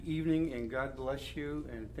Evening, and God bless you,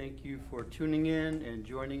 and thank you for tuning in and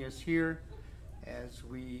joining us here as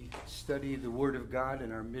we study the Word of God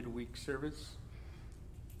in our midweek service.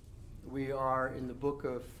 We are in the book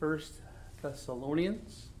of 1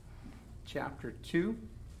 Thessalonians, chapter 2,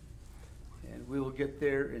 and we will get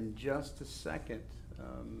there in just a second.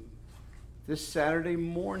 This Saturday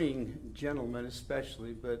morning, gentlemen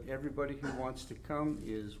especially, but everybody who wants to come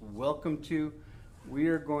is welcome to. We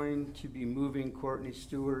are going to be moving Courtney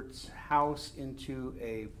Stewart's house into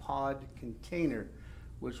a pod container,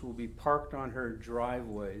 which will be parked on her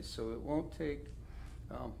driveway. So it won't take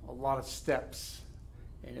a lot of steps,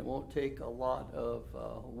 and it won't take a lot of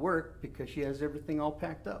work because she has everything all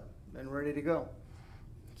packed up and ready to go.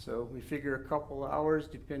 So we figure a couple hours,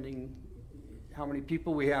 depending how many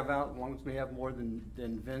people we have out. As long as we have more than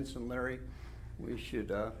Vince and Larry, we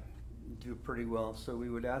should do pretty well. So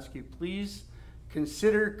we would ask you, please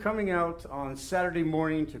consider coming out on Saturday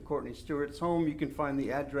morning to Courtney Stewart's home. You can find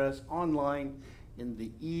the address online in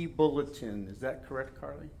the e-bulletin. Is that correct,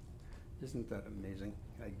 Carly? Isn't that amazing?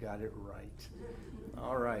 I got it right.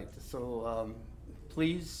 All right. So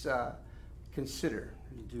please consider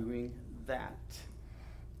doing that.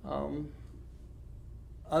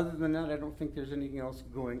 Other than that, I don't think there's anything else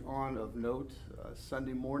going on of note.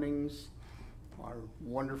 Sunday mornings are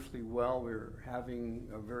wonderfully well. We're having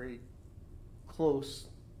a very close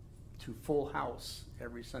to full house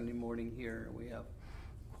every Sunday morning here. We have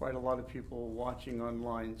quite a lot of people watching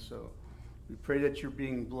online, so we pray that you're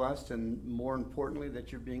being blessed, and more importantly, that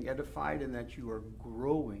you're being edified and that you are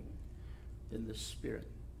growing in the Spirit.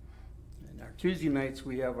 And our Tuesday nights,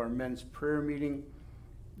 we have our men's prayer meeting,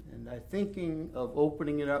 and I'm thinking of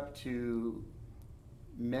opening it up to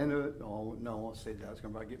men. Oh, no, I won't say that. I was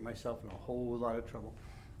going to get myself in a whole lot of trouble.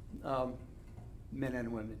 Men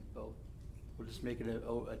and women, both. We'll just make it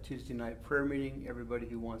a Tuesday night prayer meeting. Everybody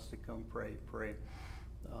who wants to come pray.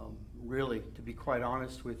 Really, to be quite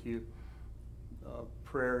honest with you,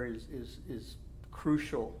 prayer is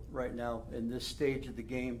crucial right now in this stage of the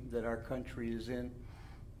game that our country is in,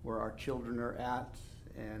 where our children are at,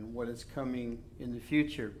 and what is coming in the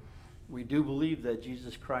future. We do believe that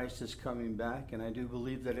Jesus Christ is coming back, and I do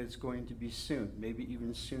believe that it's going to be soon, maybe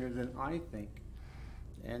even sooner than I think.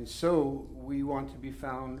 And so we want to be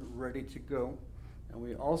found ready to go, and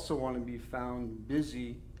we also want to be found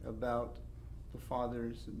busy about the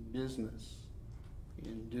Father's business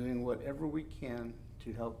in doing whatever we can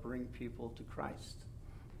to help bring people to Christ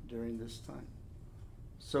during this time.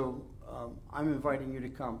 So I'm inviting you to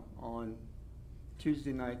come on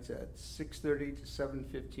Tuesday nights at 6:30 to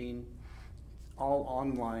 7:15, all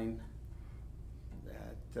online.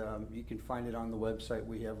 That you can find it on the website.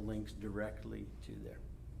 We have links directly to there.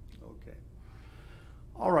 Okay.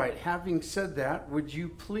 All right. Having said that, would you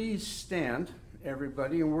please stand,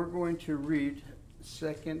 everybody, and we're going to read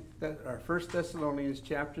 1 Thessalonians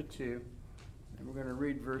chapter 2, and we're going to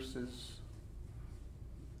read verses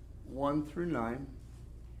 1 through 9.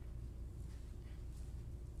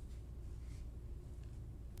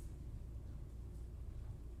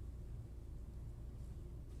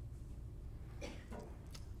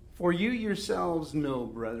 For you yourselves know,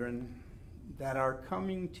 brethren, that our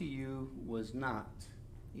coming to you was not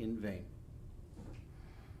in vain.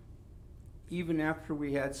 Even after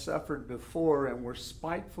we had suffered before and were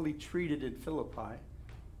spitefully treated in Philippi,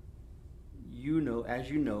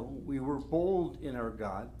 as you know, we were bold in our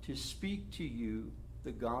God to speak to you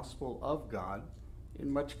the gospel of God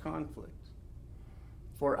in much conflict.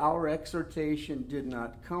 For our exhortation did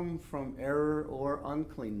not come from error or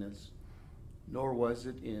uncleanness, nor was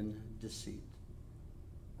it in deceit.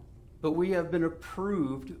 But we have been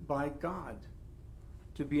approved by God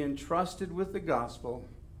to be entrusted with the gospel,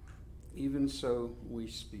 even so we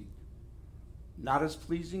speak. Not as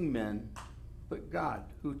pleasing men, but God,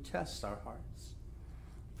 who tests our hearts.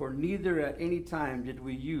 For neither at any time did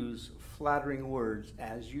we use flattering words,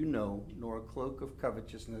 as you know, nor a cloak of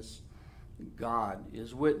covetousness. God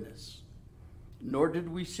is witness. Nor did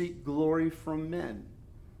we seek glory from men,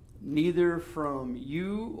 neither from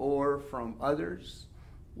you or from others,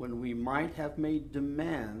 when we might have made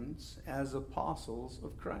demands as apostles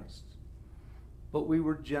of Christ. But we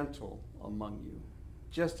were gentle among you,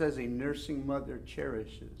 just as a nursing mother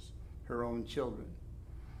cherishes her own children.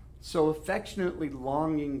 So affectionately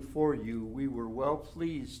longing for you, we were well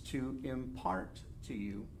pleased to impart to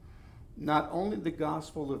you not only the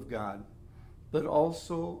gospel of God, but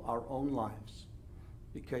also our own lives,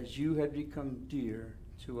 because you had become dear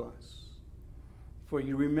to us. For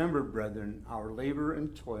you remember, brethren, our labor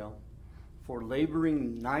and toil, for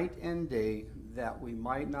laboring night and day, that we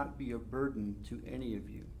might not be a burden to any of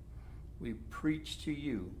you, we preach to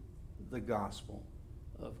you the gospel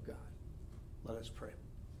of God. Let us pray.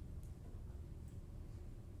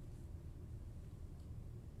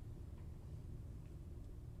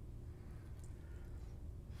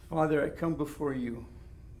 Father, I come before you,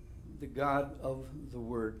 the God of the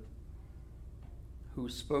Word, who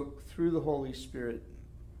spoke through the Holy Spirit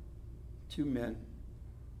to men,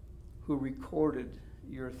 who recorded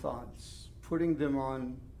your thoughts, putting them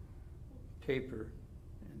on paper,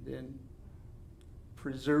 and then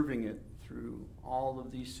preserving it through all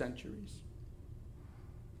of these centuries.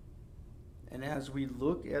 And as we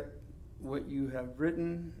look at what you have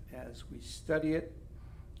written, as we study it,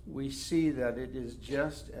 we see that it is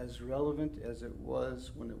just as relevant as it was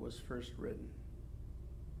when it was first written.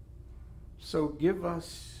 So give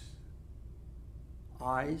us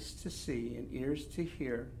eyes to see and ears to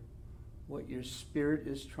hear what your Spirit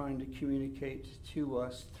is trying to communicate to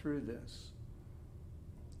us through this.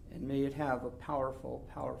 And may it have a powerful,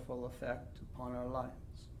 powerful effect upon our lives.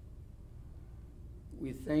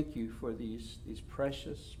 We thank you for these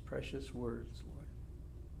precious, precious words, Lord.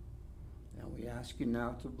 And we ask you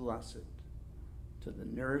now to bless it to the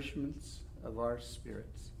nourishments of our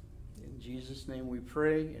spirits. In Jesus' name we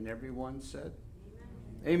pray, and everyone said,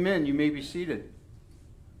 Amen. Amen. You may be seated.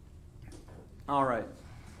 All right.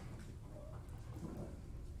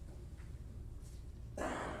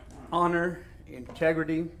 Honor,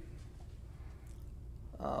 integrity,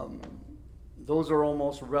 those are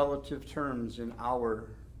almost relative terms in our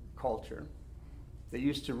culture. They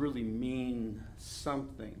used to really mean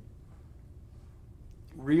something.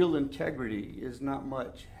 Real integrity is not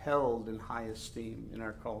much held in high esteem in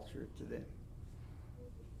our culture today.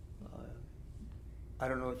 I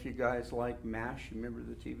don't know if you guys like MASH. You remember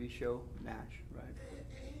the TV show MASH, right?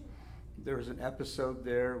 There was an episode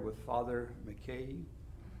there with Father McKay,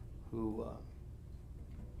 who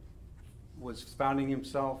was finding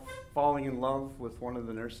himself falling in love with one of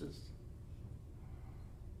the nurses.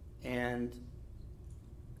 And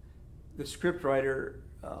the scriptwriter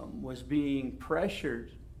was being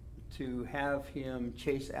pressured to have him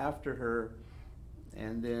chase after her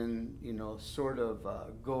and then, sort of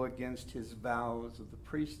go against his vows of the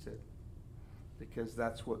priesthood, because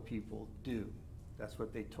that's what people do. That's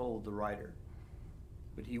what they told the writer.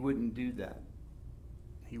 But he wouldn't do that.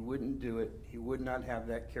 He wouldn't do it. He would not have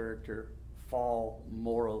that character fall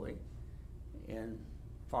morally. And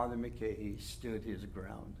Father McKay stood his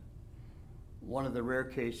ground. One of the rare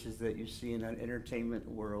cases that you see in an entertainment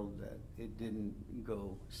world that it didn't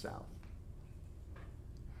go south.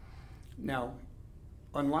 Now,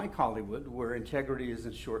 unlike Hollywood, where integrity is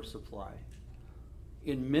in short supply,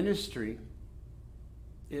 in ministry,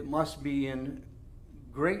 it must be in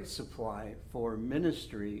great supply for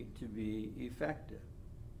ministry to be effective.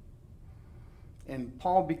 And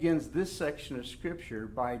Paul begins this section of Scripture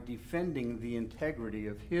by defending the integrity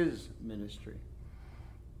of his ministry.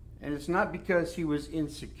 And it's not because he was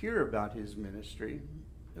insecure about his ministry.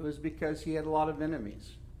 It was because he had a lot of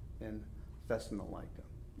enemies in Thessalonica,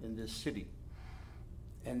 in this city.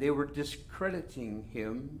 And they were discrediting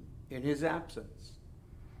him in his absence.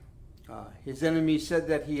 His enemies said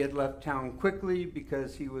that he had left town quickly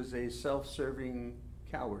because he was a self-serving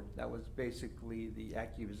coward. That was basically the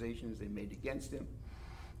accusations they made against him.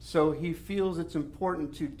 So he feels it's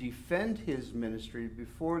important to defend his ministry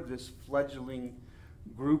before this fledgling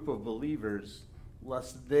group of believers,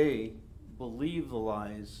 lest they believe the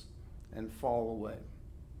lies and fall away.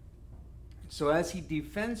 So as he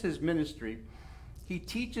defends his ministry, he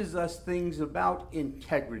teaches us things about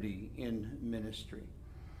integrity in ministry.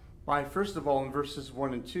 By, first of all, in verses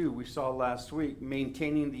 1 and 2, we saw last week,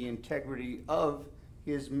 maintaining the integrity of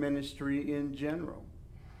his ministry in general.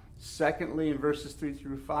 Secondly, in verses 3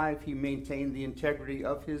 through 5, he maintained the integrity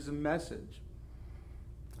of his message.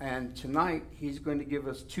 And tonight, he's going to give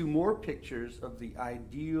us two more pictures of the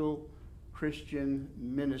ideal Christian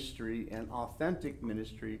ministry and authentic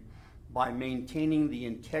ministry by maintaining the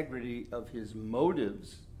integrity of his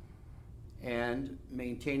motives and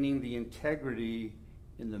maintaining the integrity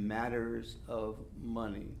in the matters of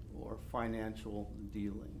money or financial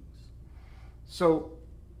dealings. So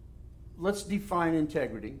let's define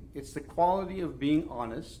integrity. It's the quality of being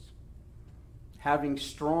honest, having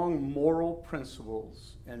strong moral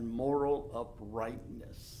principles, and moral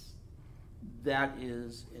uprightness. That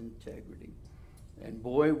is integrity. And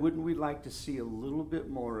boy, wouldn't we like to see a little bit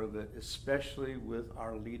more of it, especially with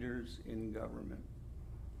our leaders in government.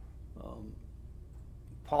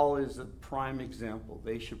 Paul is a prime example.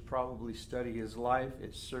 They should probably study his life.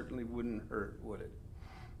 It certainly wouldn't hurt, would it?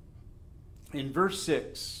 In verse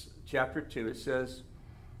 6, chapter 2, it says,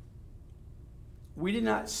 "We did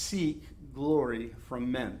not seek glory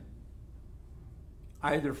from men,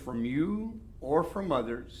 either from you or from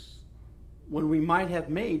others, when we might have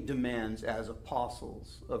made demands as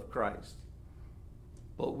apostles of Christ.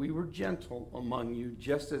 But we were gentle among you,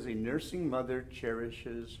 just as a nursing mother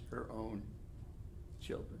cherishes her own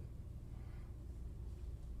children.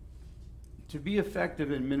 To be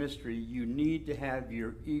effective in ministry, you need to have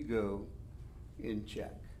your ego in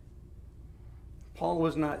check. Paul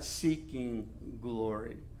was not seeking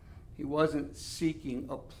glory. He wasn't seeking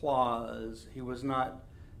applause. He was not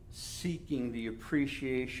seeking the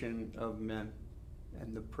appreciation of men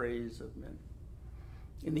and the praise of men.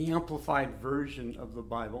 In the Amplified Version of the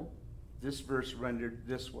Bible, this verse rendered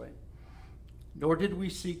this way: "Nor did we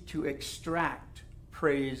seek to extract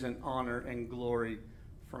praise and honor and glory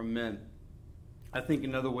from men." I think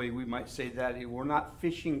another way we might say that is we're not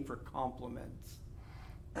fishing for compliments.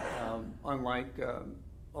 Unlike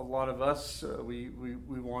a lot of us, we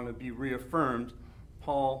want to be reaffirmed.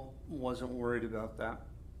 Paul wasn't worried about that.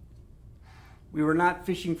 We were not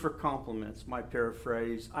fishing for compliments, my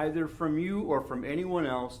paraphrase, either from you or from anyone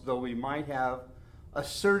else, though we might have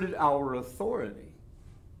asserted our authority.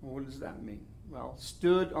 Well, what does that mean? Well,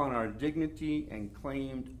 stood on our dignity and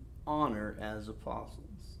claimed honor as apostles.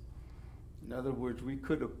 In other words, we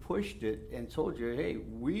could have pushed it and told you, hey,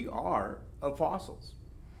 we are apostles.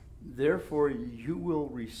 Therefore, you will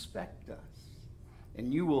respect us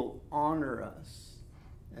and you will honor us.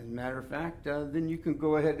 As a matter of fact, then you can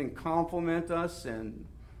go ahead and compliment us and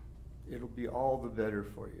it'll be all the better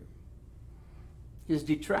for you. His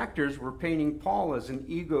detractors were painting Paul as an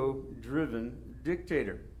ego-driven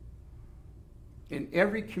dictator. In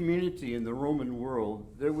every community in the Roman world,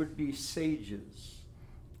 there would be sages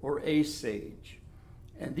or a sage.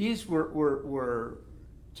 And these were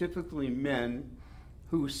typically men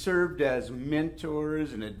who served as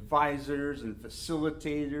mentors and advisors and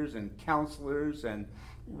facilitators and counselors and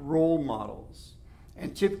role models.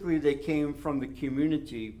 And typically they came from the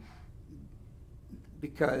community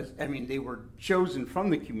because, they were chosen from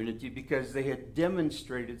the community because they had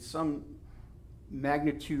demonstrated some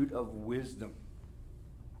magnitude of wisdom.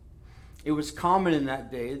 It was common in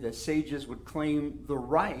that day that sages would claim the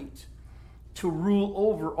right to rule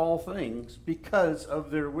over all things because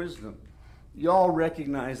of their wisdom. You all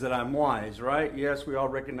recognize that I'm wise, right? Yes, we all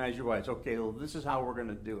recognize you're wise. Okay, well, this is how we're going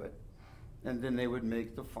to do it. And then they would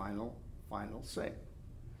make the final say.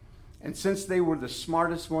 And since they were the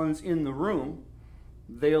smartest ones in the room,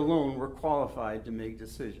 they alone were qualified to make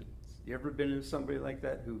decisions. You ever been with somebody like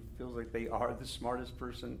that who feels like they are the smartest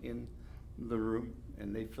person in the room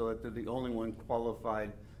and they feel that they're the only one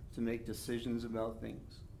qualified to make decisions about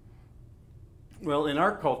things? Well, in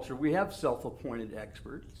our culture, we have self-appointed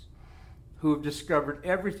experts who have discovered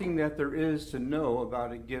everything that there is to know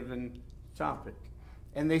about a given topic.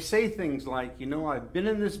 And they say things like, I've been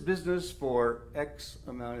in this business for X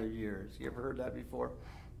amount of years. You ever heard that before?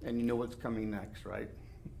 And you know what's coming next, right?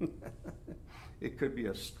 It could be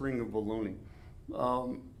a string of baloney.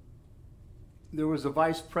 There was a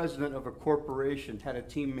vice president of a corporation had a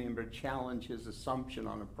team member challenge his assumption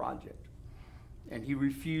on a project, and he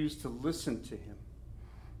refused to listen to him.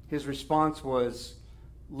 His response was,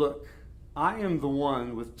 "Look, I am the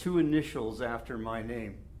one with 2 initials after my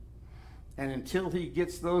name, and until he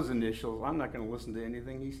gets those initials, I'm not going to listen to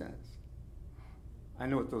anything he says." I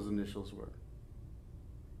know what those initials were.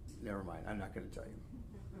 Never mind, I'm not going to tell you.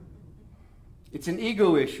 It's an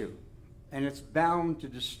ego issue, and it's bound to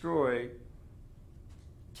destroy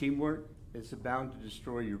teamwork. It's bound to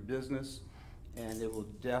destroy your business, and it will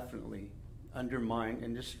definitely undermine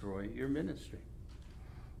and destroy your ministry.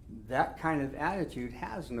 That kind of attitude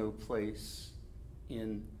has no place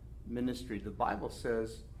in ministry. The Bible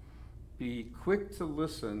says, be quick to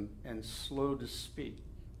listen and slow to speak.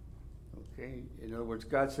 Okay? In other words,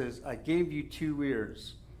 God says, I gave you 2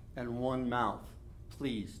 ears and 1 mouth.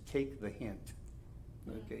 Please take the hint.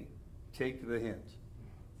 Okay? Take the hint.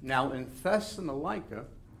 Now, in Thessalonica,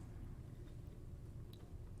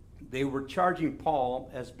 they were charging Paul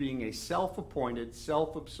as being a self-appointed,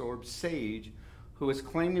 self-absorbed sage who was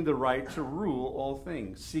claiming the right to rule all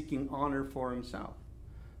things, seeking honor for himself.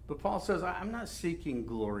 But Paul says, I'm not seeking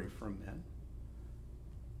glory from men.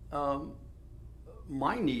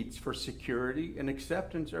 My needs for security and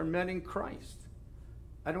acceptance are met in Christ.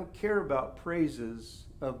 I don't care about praises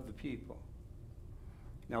of the people.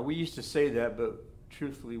 Now, we used to say that, but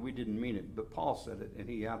truthfully, we didn't mean it. But Paul said it, and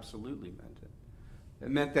he absolutely meant it. It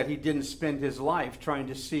meant that he didn't spend his life trying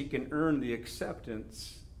to seek and earn the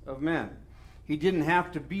acceptance of men. He didn't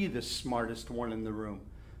have to be the smartest one in the room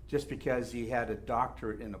just because he had a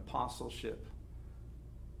doctorate in apostleship.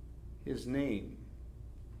 His name,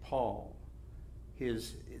 Paul,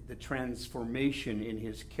 the transformation in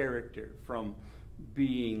his character from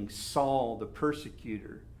being Saul the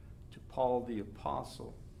persecutor to Paul the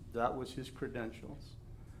apostle. That was his credentials.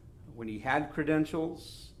 When he had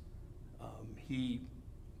credentials, he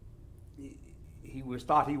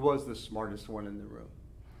thought he was the smartest one in the room.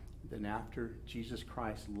 Then after, Jesus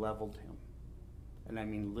Christ leveled him. And I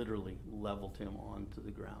mean literally leveled him onto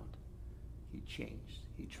the ground. He changed.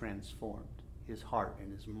 He transformed. His heart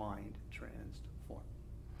and his mind transformed.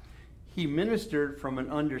 He ministered from an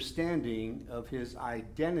understanding of his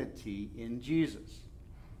identity in Jesus.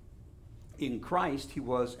 In Christ, he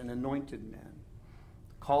was an anointed man,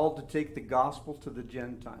 called to take the gospel to the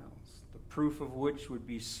Gentiles, the proof of which would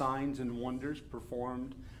be signs and wonders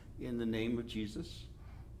performed in the name of Jesus.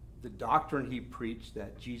 The doctrine he preached,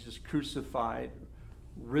 that Jesus crucified,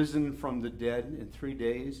 risen from the dead in 3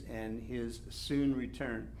 days, and his soon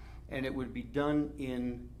return. And it would be done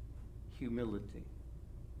in humility.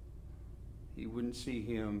 You wouldn't see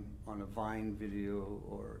him on a Vine video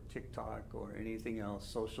or TikTok or anything else,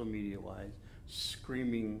 social media-wise,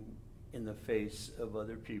 screaming in the face of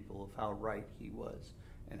other people of how right he was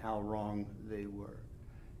and how wrong they were.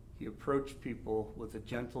 He approached people with a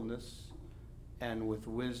gentleness and with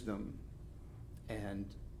wisdom and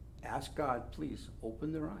asked God, please,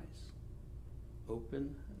 open their eyes.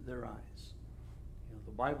 Open their eyes.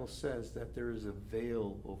 The Bible says that there is a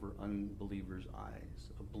veil over unbelievers'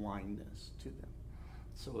 eyes, a blindness to them.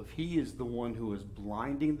 So if he is the one who is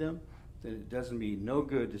blinding them, then it doesn't mean no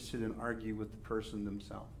good to sit and argue with the person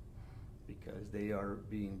themselves, because they are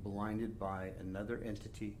being blinded by another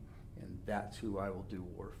entity, and that's who I will do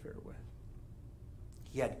warfare with.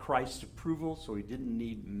 He had Christ's approval, so he didn't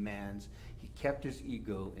need man's. He kept his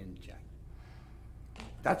ego in check.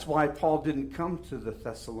 That's why Paul didn't come to the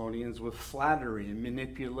Thessalonians with flattery and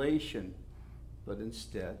manipulation, but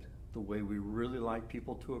instead, the way we really like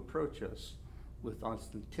people to approach us, with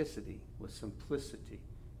authenticity, with simplicity,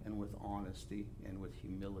 and with honesty, and with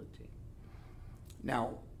humility.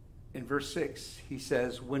 Now, in verse 6, he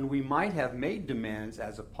says, when we might have made demands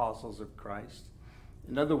as apostles of Christ,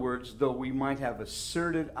 in other words, though we might have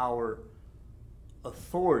asserted our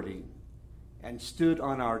authority and stood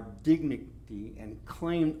on our dignity and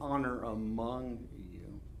claimed honor among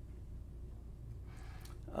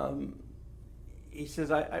you. He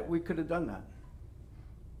says, we could have done that.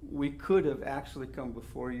 We could have actually come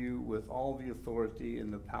before you with all the authority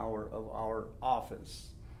and the power of our office,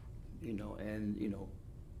 and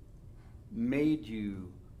made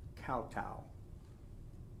you kowtow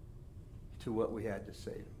to what we had to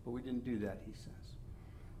say. But we didn't do that, he says.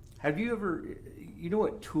 Have you ever, you know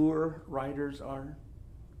what tour riders are?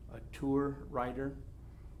 A tour rider?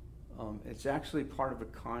 It's actually part of a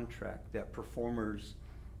contract that performers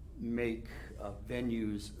make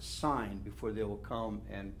venues sign before they will come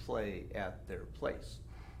and play at their place,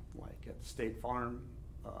 like at the State Farm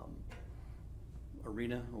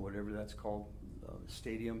Arena, or whatever that's called,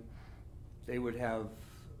 stadium. They would have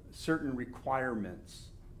certain requirements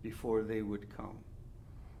before they would come.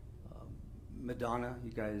 Madonna,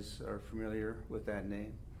 you guys are familiar with that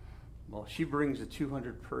name? Well, she brings a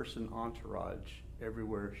 200-person entourage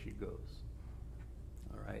everywhere she goes.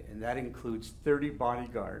 All right, and that includes 30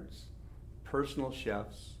 bodyguards, personal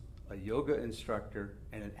chefs, a yoga instructor,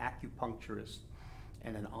 and an acupuncturist,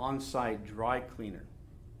 and an on-site dry cleaner.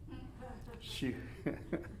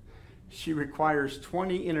 She requires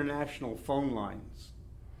 20 international phone lines,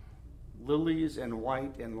 lilies and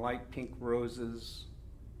white and light pink roses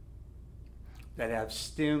that have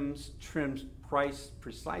stems trimmed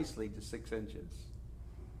precisely to 6 inches.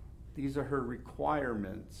 These are her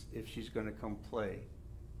requirements if she's going to come play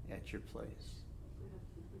at your place.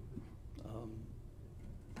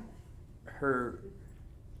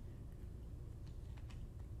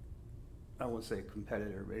 I won't say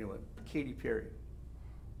competitor, but anyway, Katy Perry.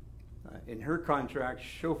 In her contract,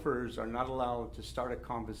 chauffeurs are not allowed to start a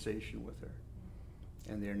conversation with her,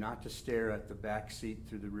 and they're not to stare at the back seat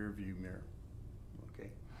through the rearview mirror. Okay,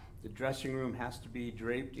 the dressing room has to be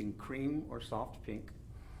draped in cream or soft pink.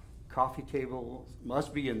 Coffee table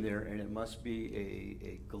must be in there, and it must be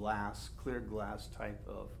a clear glass type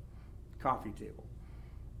of coffee table.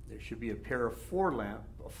 There should be a pair of floor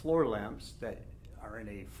lamps that are in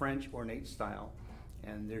a French ornate style,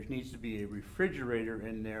 and there needs to be a refrigerator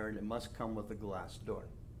in there, and it must come with a glass door.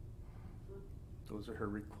 Those are her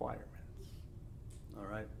requirements. All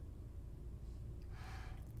right.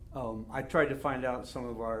 I tried to find out some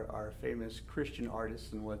of our famous Christian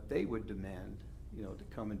artists and what they would demand, to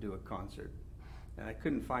come and do a concert, and I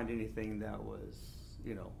couldn't find anything that was,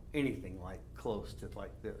 anything like close to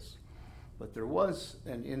like this. But there was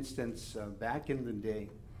an instance back in the day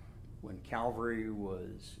when Calvary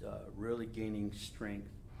was really gaining strength.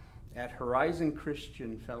 At Horizon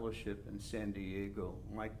Christian Fellowship in San Diego,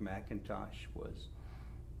 Mike McIntosh was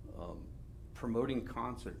promoting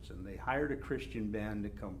concerts, and they hired a Christian band to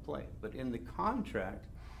come play. But in the contract,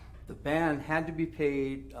 the band had to be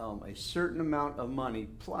paid a certain amount of money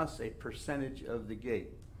plus a percentage of the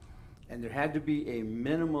gate. And there had to be a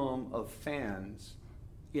minimum of fans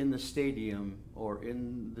in the stadium or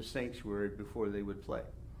in the sanctuary before they would play.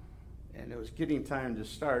 And it was getting time to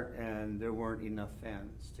start, and there weren't enough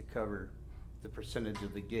fans to cover the percentage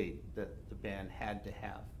of the gate that the band had to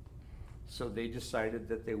have. So they decided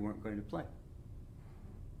that they weren't going to play.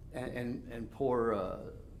 And poor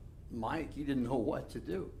Mike, he didn't know what to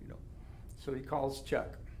do, you know. So he calls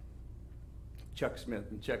Chuck Smith,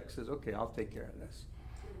 and Chuck says, okay, I'll take care of this.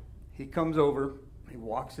 He comes over, he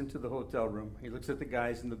walks into the hotel room, he looks at the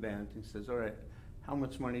guys in the band, and says, all right, how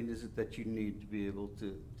much money is it that you need to be able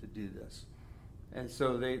to do this? And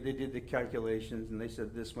so they did the calculations, and they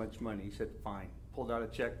said this much money. He said, fine. Pulled out a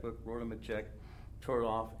checkbook, wrote him a check, tore it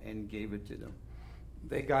off, and gave it to them.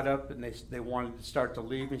 They got up, and they wanted to start to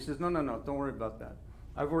leave. And he says, no, don't worry about that.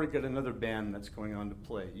 I've already got another band that's going on to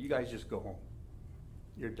play. You guys just go home.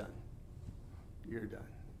 You're done. You're done.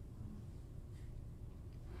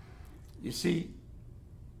 You see,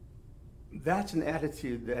 that's an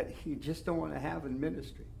attitude that you just don't want to have in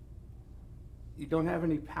ministry. You don't have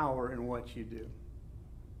any power in what you do.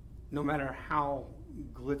 No matter how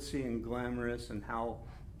glitzy and glamorous and how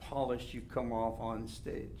polished you come off on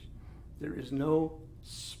stage, there is no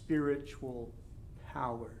spiritual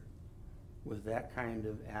power with that kind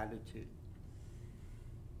of attitude.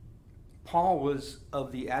 Paul was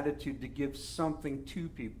of the attitude to give something to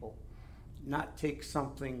people, not take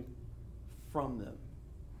something from them.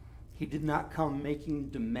 He did not come making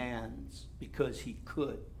demands because he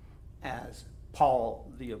could, as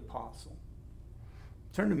Paul the Apostle.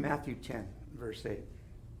 Turn to Matthew 10, verse 8.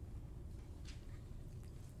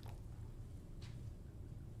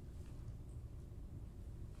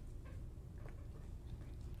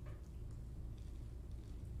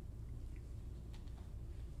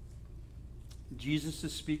 Jesus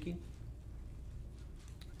is speaking.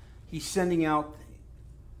 He's sending out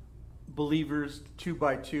believers 2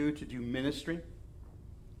 by 2 to do ministry.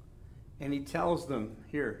 And he tells them,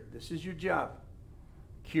 here, this is your job.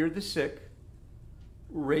 Cure the sick,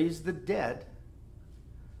 raise the dead,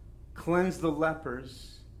 cleanse the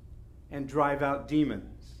lepers, and drive out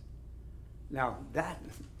demons. Now that,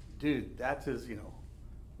 dude, that is,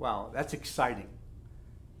 wow, that's exciting.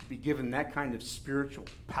 To be given that kind of spiritual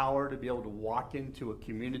power to be able to walk into a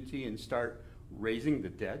community and start raising the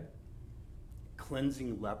dead,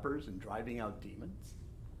 cleansing lepers, and driving out demons.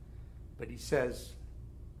 But he says,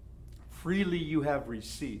 freely you have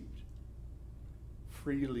received,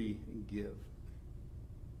 freely give.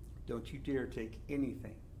 Don't you dare take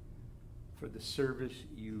anything for the service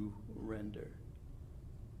you render.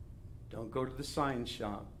 Don't go to the sign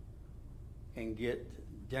shop and get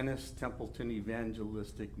Dennis Templeton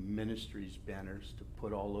Evangelistic Ministries banners to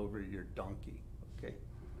put all over your donkey, okay?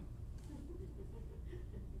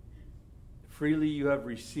 Freely you have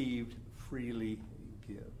received, freely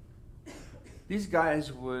give. These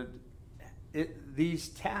guys these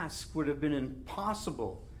tasks would have been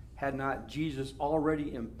impossible had not Jesus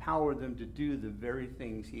already empowered them to do the very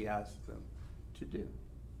things he asked them to do.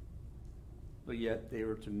 But yet they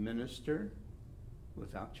were to minister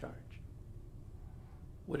without charge.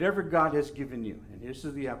 Whatever God has given you, and this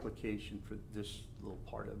is the application for this little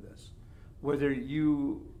part of this,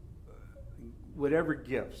 whatever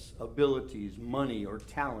gifts, abilities, money, or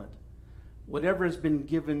talent, whatever has been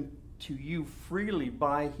given to you freely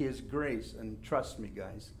by his grace, and trust me,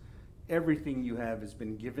 guys, everything you have has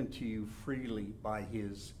been given to you freely by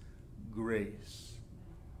his grace.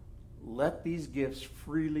 Let these gifts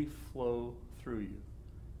freely flow through you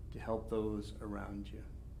to help those around you.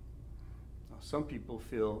 Now, some people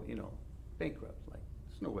feel, bankrupt, like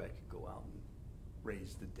there's no way I could go out and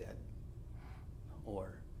raise the dead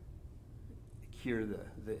or cure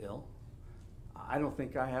the ill. I don't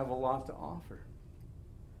think I have a lot to offer.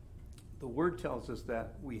 The word tells us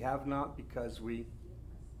that we have not because we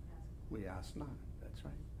ask not. That's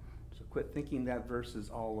right. So quit thinking that verse is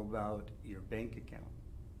all about your bank account.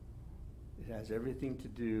 It has everything to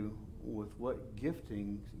do with what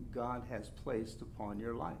gifting God has placed upon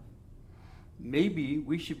your life. Maybe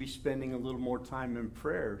we should be spending a little more time in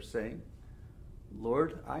prayer saying,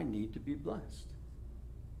 Lord, I need to be blessed.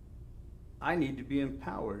 I need to be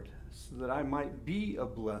empowered so that I might be a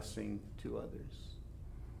blessing to others.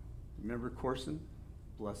 Remember Corson?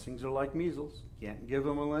 Blessings are like measles. Can't give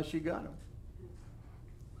them unless you got them.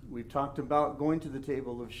 We've talked about going to the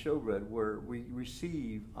table of showbread where we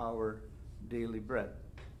receive our daily bread.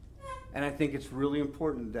 And I think it's really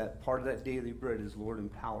important that part of that daily bread is, Lord,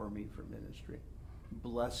 empower me for ministry.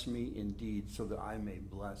 Bless me indeed so that I may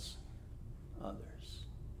bless others.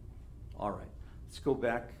 All right, let's go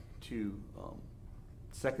back to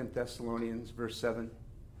 2 Thessalonians verse 7.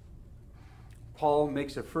 Paul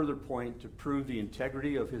makes a further point to prove the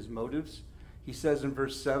integrity of his motives. He says in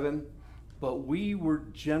verse 7, "But we were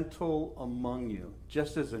gentle among you,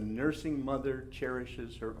 just as a nursing mother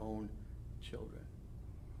cherishes her own children."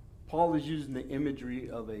 Paul is using the imagery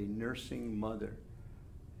of a nursing mother.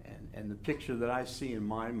 And the picture that I see in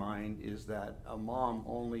my mind is that a mom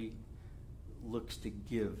only looks to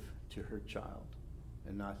give to her child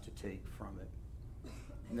and not to take from it.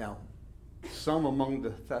 Now, some among the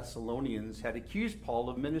Thessalonians had accused Paul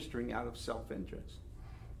of ministering out of self-interest.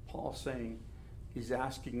 Paul saying he's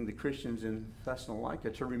asking the Christians in Thessalonica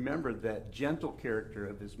to remember that gentle character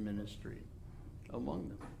of his ministry among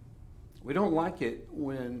them. We don't like it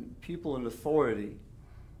when people in authority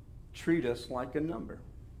treat us like a number,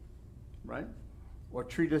 right? Or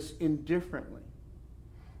treat us indifferently.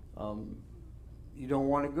 You don't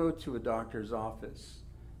want to go to a doctor's office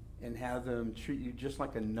and have them treat you just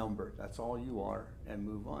like a number. That's all you are, and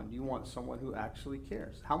move on. You want someone who actually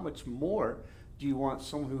cares. How much more do you want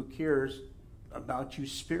someone who cares about you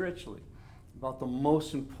spiritually, about the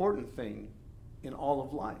most important thing in all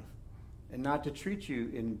of life, and not to treat you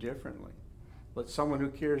indifferently, but someone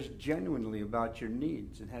who cares genuinely about your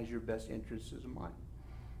needs and has your best interests in mind?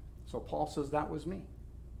 So Paul says that was me.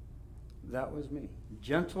 That was me.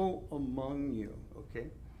 Gentle among you,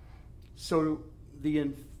 okay? So the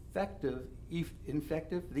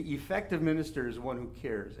effective minister is one who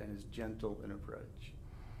cares and is gentle in approach.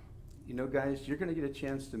 You know, guys, you're going to get a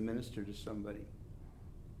chance to minister to somebody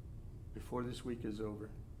before this week is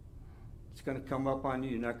over. It's going to come up on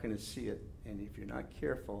you. You're not going to see it. And if you're not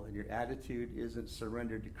careful and your attitude isn't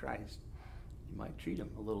surrendered to Christ, you might treat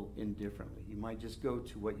them a little indifferently. You might just go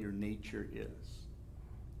to what your nature is.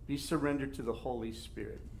 Be surrendered to the Holy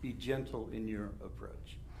Spirit. Be gentle in your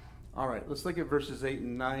approach. All right, let's look at verses 8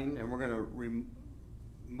 and 9, and we're going to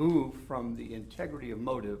move from the integrity of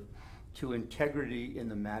motive to integrity in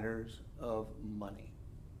the matters of money.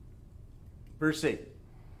 Verse 8.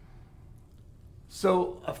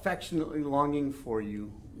 "So affectionately longing for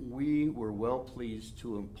you, we were well pleased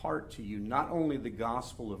to impart to you not only the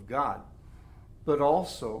gospel of God, but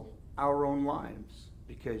also our own lives,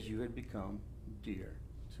 because you had become dear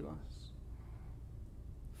to us.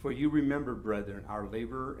 For you remember, brethren, our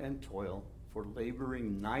labor and toil, for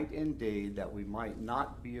laboring night and day, that we might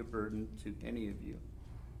not be a burden to any of you.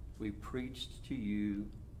 We preached to you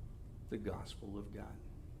the gospel of God."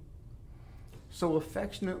 So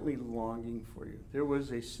affectionately longing for you. There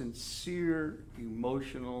was a sincere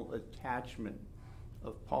emotional attachment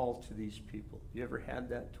of Paul to these people. You ever had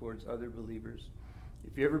that towards other believers?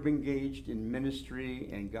 If you ever been engaged in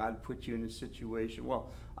ministry and God put you in a situation,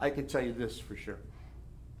 well, I can tell you this for sure.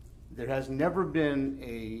 There has never been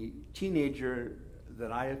a teenager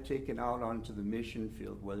that I have taken out onto the mission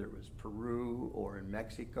field, whether it was Peru or in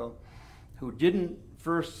Mexico, who didn't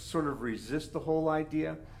first sort of resist the whole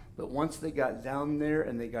idea, but once they got down there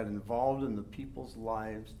and they got involved in the people's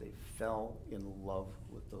lives, they fell in love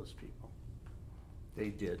with those people. They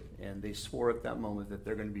did, and they swore at that moment that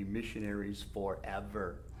they're going to be missionaries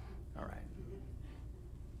forever. All right.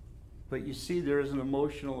 But you see, there is an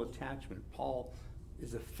emotional attachment. Paul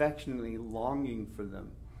is affectionately longing for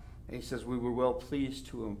them. And he says, we were well pleased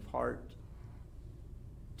to impart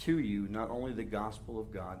to you not only the gospel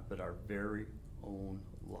of God, but our very own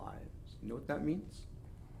lives. You know what that means?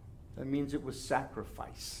 That means it was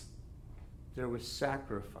sacrifice. There was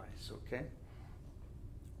sacrifice, okay?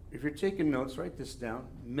 If you're taking notes, write this down.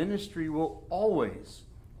 Ministry will always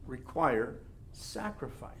require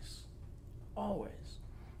sacrifice. Always.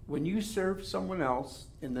 When you serve someone else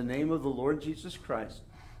in the name of the Lord Jesus Christ,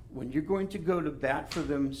 when you're going to go to bat for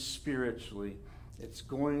them spiritually, it's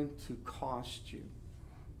going to cost you.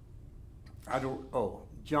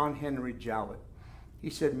 John Henry Jowett. He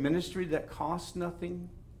said, ministry that costs nothing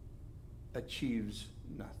achieves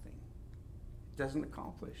nothing. It doesn't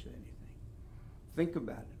accomplish anything. Think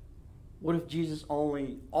about it. What if Jesus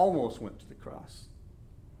almost went to the cross?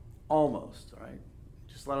 Almost, right?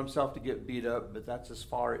 Just let himself to get beat up, but that's as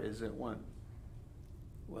far as it went.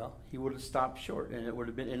 Well, he would have stopped short, and it would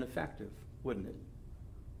have been ineffective, wouldn't it?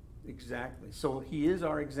 Exactly. So he is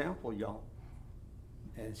our example, y'all.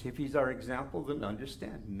 And if he's our example, then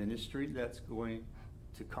understand, ministry that's going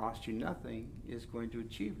to cost you nothing is going to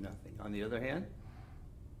achieve nothing. On the other hand,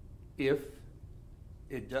 if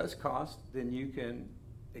it does cost, then you can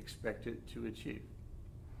expect it to achieve.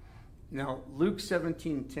 Now, Luke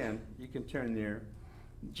 17:10, you can turn there.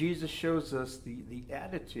 Jesus shows us the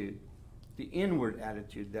attitude, the inward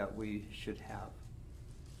attitude that we should have.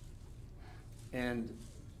 And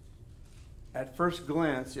at first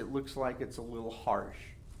glance, it looks like it's a little harsh.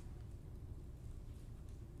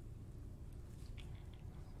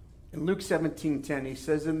 In Luke 17:10, he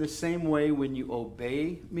says, in the same way, when you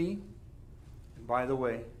obey me, and by the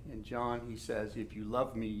way, in John, he says, if you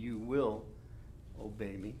love me, you will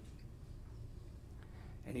obey me.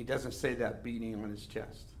 And he doesn't say that beating on his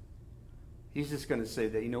chest. He's just going to say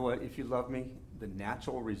that, you know what, if you love me, the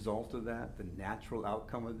natural result of that, the natural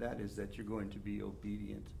outcome of that is that you're going to be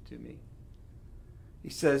obedient to me. He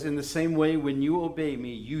says, in the same way, when you obey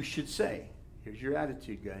me, you should say, here's your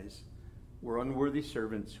attitude, guys, we're unworthy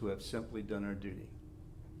servants who have simply done our duty.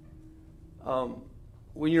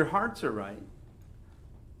 When your hearts are right,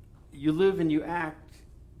 you live and you act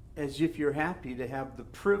as if you're happy to have the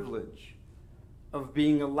privilege of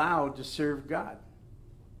being allowed to serve God.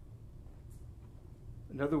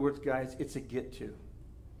 In other words, guys, it's a get to,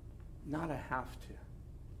 not a have to.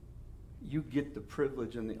 You get the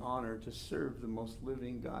privilege and the honor to serve the most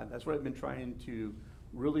living God. That's what I've been trying to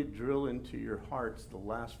really drill into your hearts the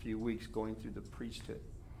last few weeks going through the priesthood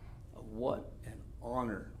of what an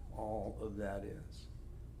honor all of that is,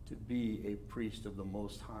 to be a priest of the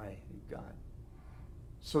Most High God.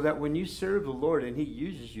 So that when you serve the Lord and he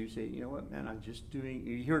uses you, say, you know what, man, I'm just doing,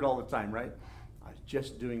 you hear it all the time, right? I'm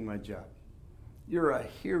just doing my job. You're a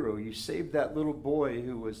hero. You saved that little boy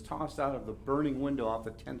who was tossed out of the burning window off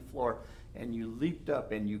the 10th floor, and you leaped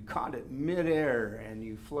up and you caught it midair and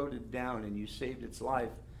you floated down and you saved its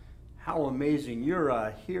life. How amazing. You're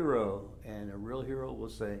a hero. And a real hero will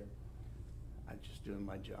say, I'm just doing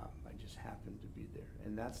my job. I just happen to be there.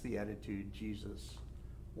 And that's the attitude Jesus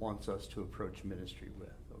wants us to approach ministry with,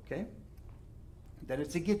 okay? That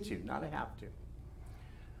it's a get to, not a have to.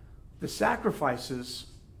 The sacrifices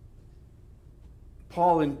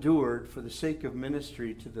Paul endured for the sake of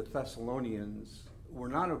ministry to the Thessalonians were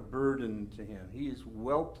not a burden to him. He is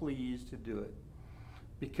well pleased to do it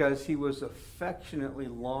because he was affectionately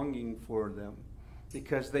longing for them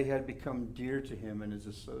because they had become dear to him and his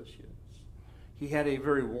associates. He had a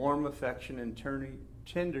very warm affection and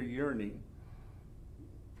tender yearning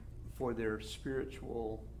for their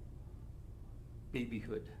spiritual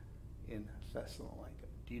babyhood in Thessalonica.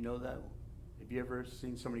 Do you know that? Have you ever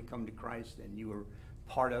seen somebody come to Christ and you were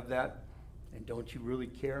part of that? And don't you really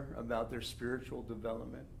care about their spiritual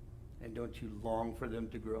development? And don't you long for them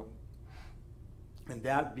to grow? And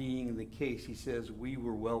that being the case, he says, we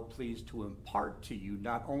were well pleased to impart to you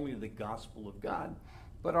not only the gospel of God,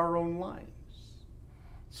 but our own lives.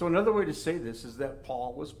 So another way to say this is that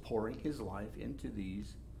Paul was pouring his life into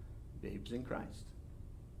these babes in Christ.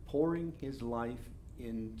 Pouring his life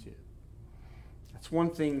into. That's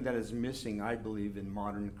one thing that is missing, I believe, in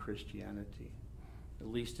modern Christianity. At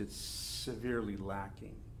least it's severely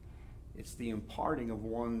lacking. It's the imparting of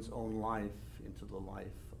one's own life into the life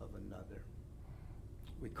of another.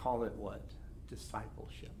 We call it what?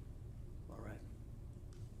 Discipleship. All right.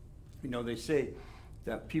 You know, they say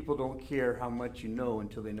that people don't care how much you know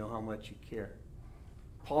until they know how much you care.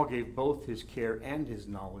 Paul gave both his care and his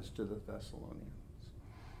knowledge to the Thessalonians.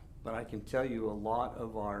 But I can tell you a lot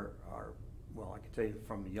of our well, I can tell you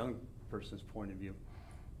from a young person's point of view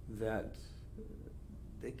that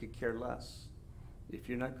they could care less. If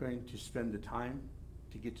you're not going to spend the time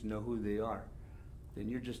to get to know who they are, then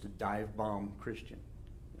you're just a dive bomb Christian.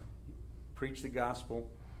 You know, you preach the gospel,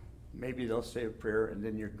 maybe they'll say a prayer, and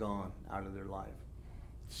then you're gone out of their life.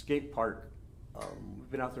 Skate park,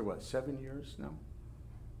 we've been out there, 7 years now?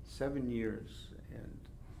 7 years. And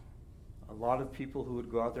a lot of people who would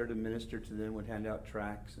go out there to minister to them would hand out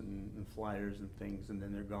tracts and flyers and things, and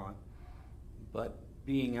then they're gone. But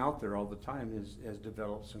being out there all the time has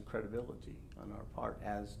developed some credibility on our part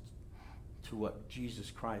as to what Jesus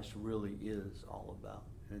Christ really is all about.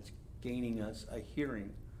 And it's gaining us a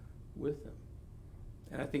hearing with him.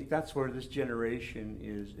 And I think that's where this generation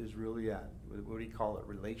is really at. What do you call it?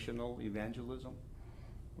 Relational evangelism,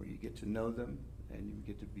 where you get to know them and you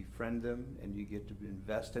get to befriend them and you get to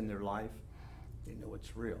invest in their life. They know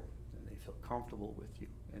it's real and they feel comfortable with you,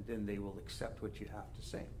 and then they will accept what you have to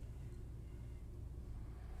say.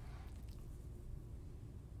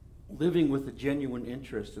 Living with a genuine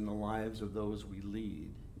interest in the lives of those we lead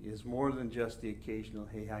is more than just the occasional,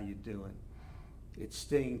 hey, how you doing? It's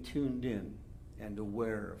staying tuned in and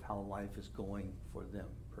aware of how life is going for them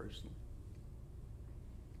personally.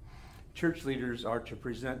 Church leaders are to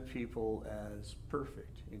present people as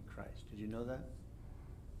perfect in Christ. Did you know that?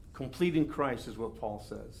 Complete in Christ is what Paul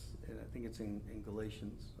says. And I think it's in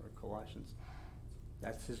Galatians or Colossians.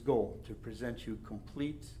 That's his goal, to present you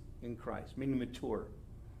complete in Christ, meaning mature,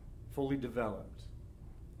 fully developed.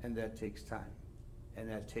 And that takes time. And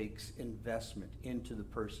that takes investment into the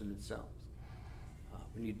person itself.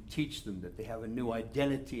 We need to teach them that they have a new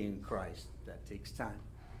identity in Christ. That takes time.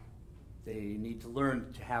 They need to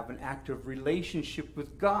learn to have an active relationship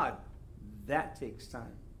with God. That takes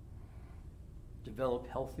time. Develop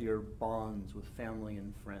healthier bonds with family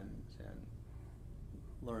and friends, and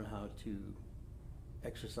learn how to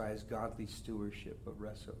exercise godly stewardship of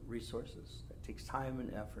resources. That takes time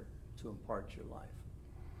and effort to impart your life.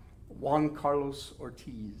 Juan Carlos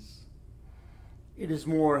Ortiz. It is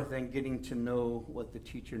more than getting to know what the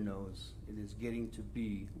teacher knows. It is getting to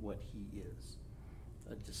be what he is.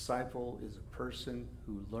 A disciple is a person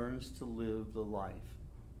who learns to live the life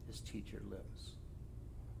his teacher lives.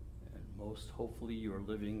 And most hopefully you are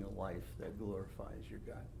living a life that glorifies your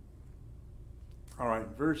God. All right,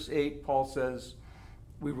 verse 8, Paul says,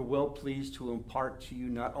 we were well pleased to impart to you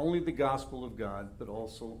not only the gospel of God, but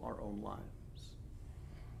also our own lives.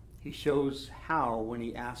 He shows how when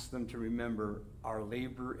he asks them to remember our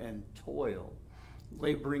labor and toil,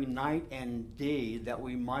 laboring night and day, that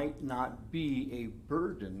we might not be a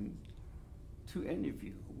burden to any of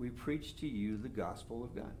you. We preach to you the gospel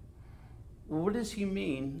of God. Well, what does he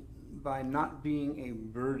mean by not being a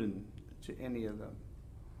burden to any of them?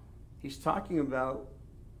 He's talking about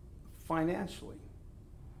financially.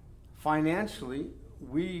 Financially,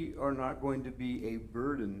 we are not going to be a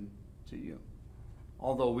burden to you.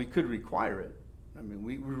 Although we could require it. I mean,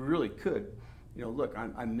 we really could. You know, look,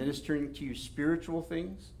 I'm ministering to you spiritual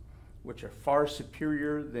things, which are far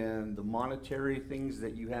superior than the monetary things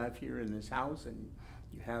that you have here in this house and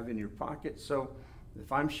you have in your pocket. So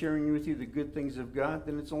if I'm sharing with you the good things of God,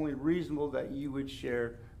 then it's only reasonable that you would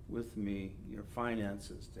share with me your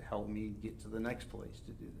finances to help me get to the next place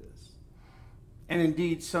to do this. And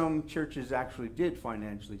indeed, some churches actually did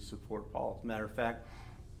financially support Paul. As a matter of fact,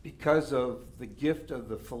 because of the gift of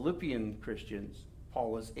the Philippian Christians,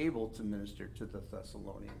 Paul was able to minister to the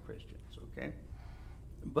Thessalonian Christians, okay?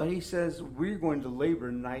 But he says, we're going to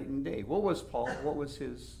labor night and day. What was Paul? What was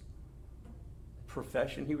his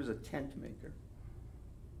profession? He was a tent maker.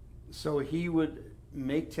 So he would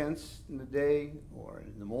make tents in the day or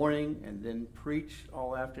in the morning and then preach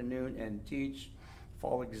all afternoon and teach,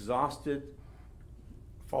 fall to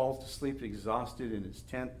sleep exhausted in his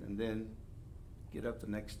tent, and then get up the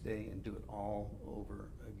next day and do it all over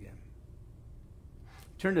again.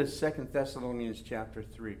 Turn to 2 Thessalonians chapter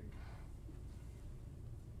 3.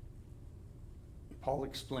 Paul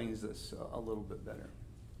explains this a little bit better.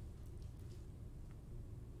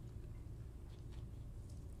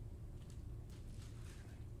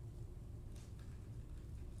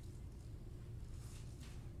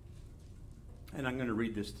 And I'm going to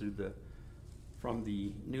read this from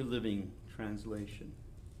the New Living Translation.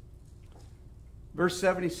 Verse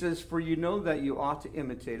 7, he says, for you know that you ought to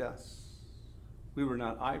imitate us. We were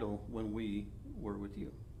not idle when we were with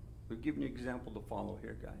you. We've given you an example to follow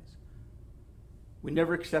here, guys. We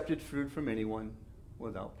never accepted food from anyone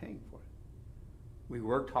without paying for it. We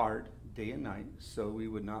worked hard day and night so we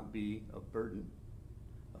would not be a burden,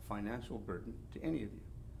 a financial burden to any of you.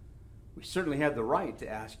 We certainly had the right to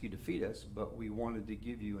ask you to feed us, but we wanted to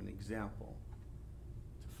give you an example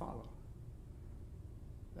to follow.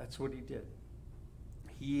 That's what he did.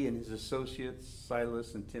 He and his associates,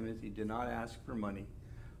 Silas and Timothy, did not ask for money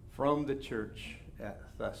from the church at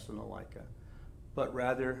Thessalonica, but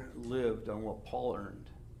rather lived on what Paul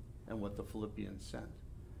earned and what the Philippians sent.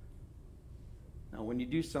 Now, when you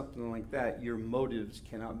do something like that, your motives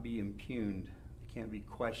cannot be impugned. They can't be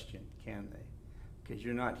questioned, can they? Because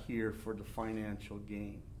you're not here for the financial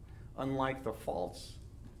gain. Unlike the false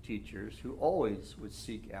teachers who always would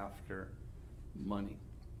seek after money.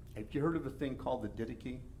 Have you heard of a thing called the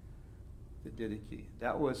Didache? The Didache.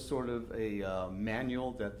 That was sort of a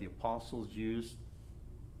manual that the apostles used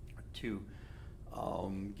to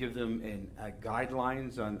give them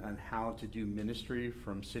guidelines on how to do ministry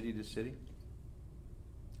from city to city.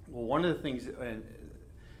 Well, one of the things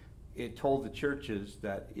it told the churches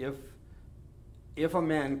that if a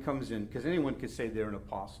man comes in, because anyone could say they're an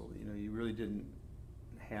apostle, you know, you really didn't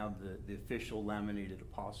have the official laminated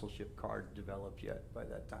apostleship card developed yet by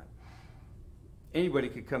that time. Anybody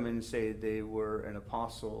could come in and say they were an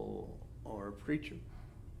apostle or a preacher.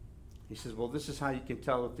 He says, well, this is how you can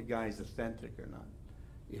tell if the guy is authentic or not.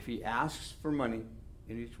 If he asks for money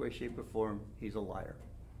in each way, shape, or form, he's a liar.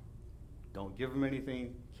 Don't give him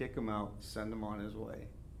anything, kick him out, send him on his way.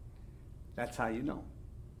 That's how you know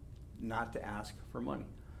not to ask for money.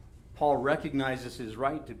 Paul recognizes his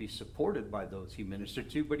right to be supported by those he ministered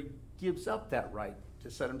to, but he gives up that right to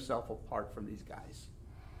set himself apart from these guys.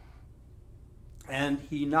 And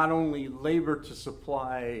he not only labored to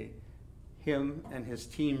supply him and his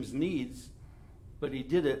team's needs, but he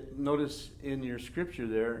did it, notice in your scripture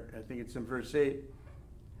there, I think it's in verse 8,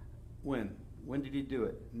 when? When did he do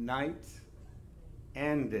it? Night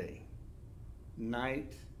and day.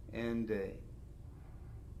 Night and day.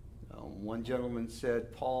 One gentleman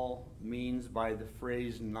said Paul means by the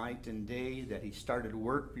phrase night and day that he started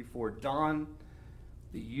work before dawn.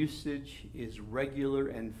 The usage is regular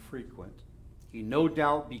and frequent. He no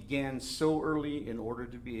doubt began so early in order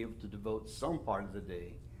to be able to devote some part of the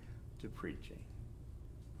day to preaching.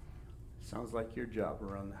 Sounds like your job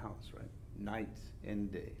around the house, right? Night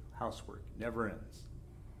and day. Housework never ends.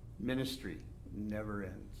 Ministry never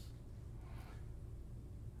ends.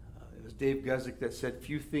 It was Dave Guzik that said,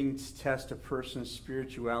 few things test a person's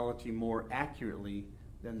spirituality more accurately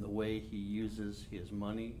than the way he uses his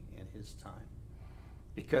money and his time.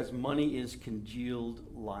 Because money is congealed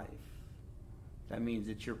life. That means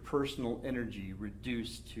it's your personal energy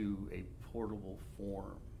reduced to a portable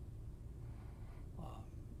form.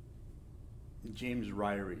 James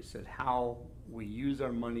Ryrie said, how we use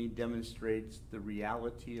our money demonstrates the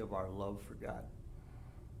reality of our love for God.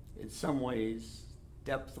 In some ways,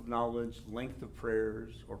 depth of knowledge, length of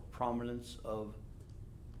prayers, or prominence of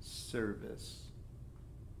service.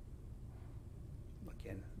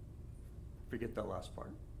 Again, forget that last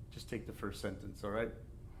part. Just take the first sentence, all right?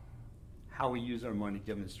 How we use our money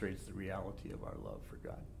demonstrates the reality of our love for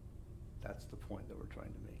God. That's the point that we're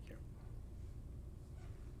trying to make here.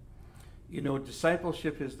 You know,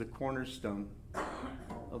 discipleship is the cornerstone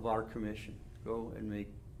of our commission. Go and make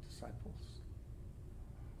disciples.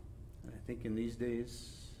 And I think in these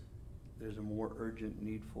days, there's a more urgent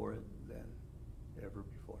need for it than ever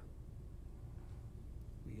before.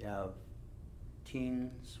 We have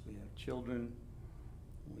teens, we have children,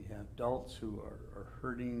 we have adults who are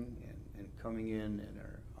hurting and coming in and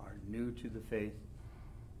are new to the faith.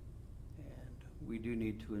 And we do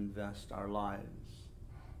need to invest our lives.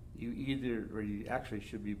 You either, or you actually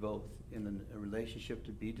should be both, in a relationship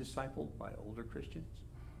to be discipled by older Christians,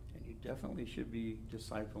 and you definitely should be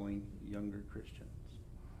discipling younger Christians.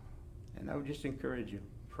 And I would just encourage you,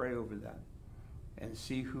 pray over that, and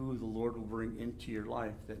see who the Lord will bring into your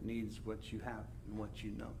life that needs what you have and what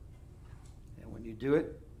you know. And when you do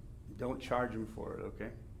it, don't charge them for it,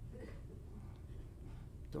 okay?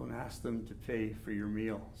 Don't ask them to pay for your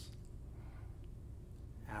meals.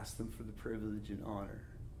 Ask them for the privilege and honor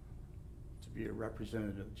to be a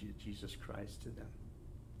representative of Jesus Christ to them.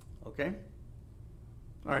 Okay?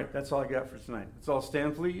 All right, that's all I got for tonight. Let's all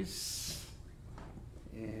stand, please.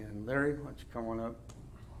 And Larry, why don't you come on up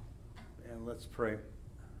and let's pray.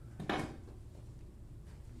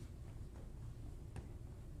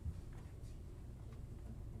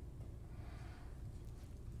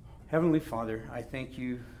 Heavenly Father, I thank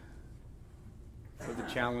you for the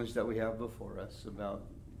challenge that we have before us about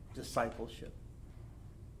discipleship.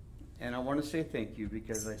 And I want to say thank you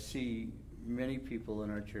because I see many people in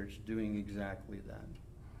our church doing exactly that.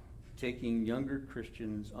 Taking younger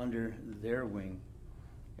Christians under their wing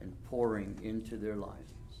and pouring into their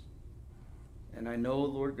lives. And I know,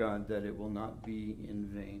 Lord God, that it will not be in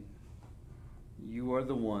vain. You are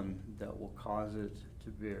the one that will cause it to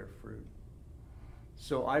bear fruit.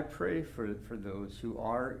 So I pray for those who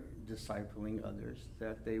are discipling others,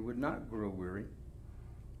 that they would not grow weary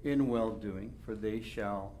in well-doing, for they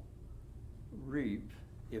shall reap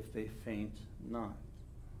if they faint not.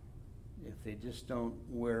 If they just don't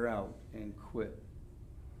wear out and quit.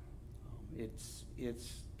 It's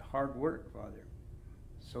hard work, Father.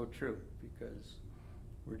 So true, because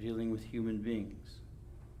we're dealing with human beings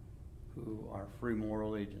who are free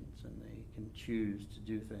moral agents, and they can choose to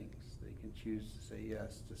do things. They can choose to say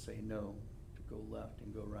yes, to say no, to go left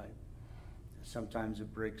and go right. And sometimes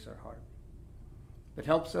it breaks our heart. But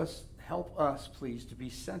help us, please, to be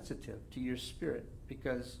sensitive to your Spirit,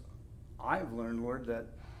 because I've learned, Lord, that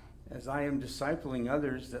as I am discipling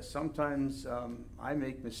others, that sometimes I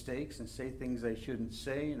make mistakes and say things I shouldn't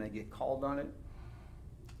say, and I get called on it.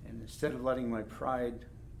 And instead of letting my pride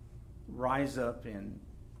rise up and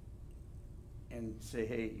say,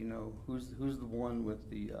 hey, you know, who's the one with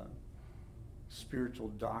the spiritual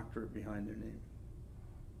doctorate behind their name?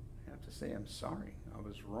 I have to say, I'm sorry, I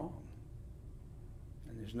was wrong.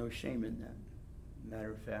 And there's no shame in that.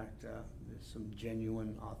 Matter of fact, there's some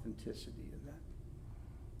genuine authenticity in that.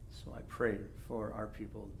 So I pray for our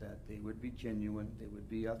people that they would be genuine, they would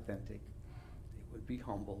be authentic, they would be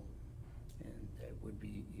humble, and they would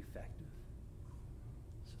be effective.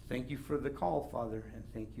 So thank you for the call, Father, and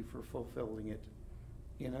thank you for fulfilling it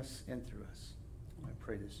in us and through us. I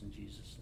pray this in Jesus' name.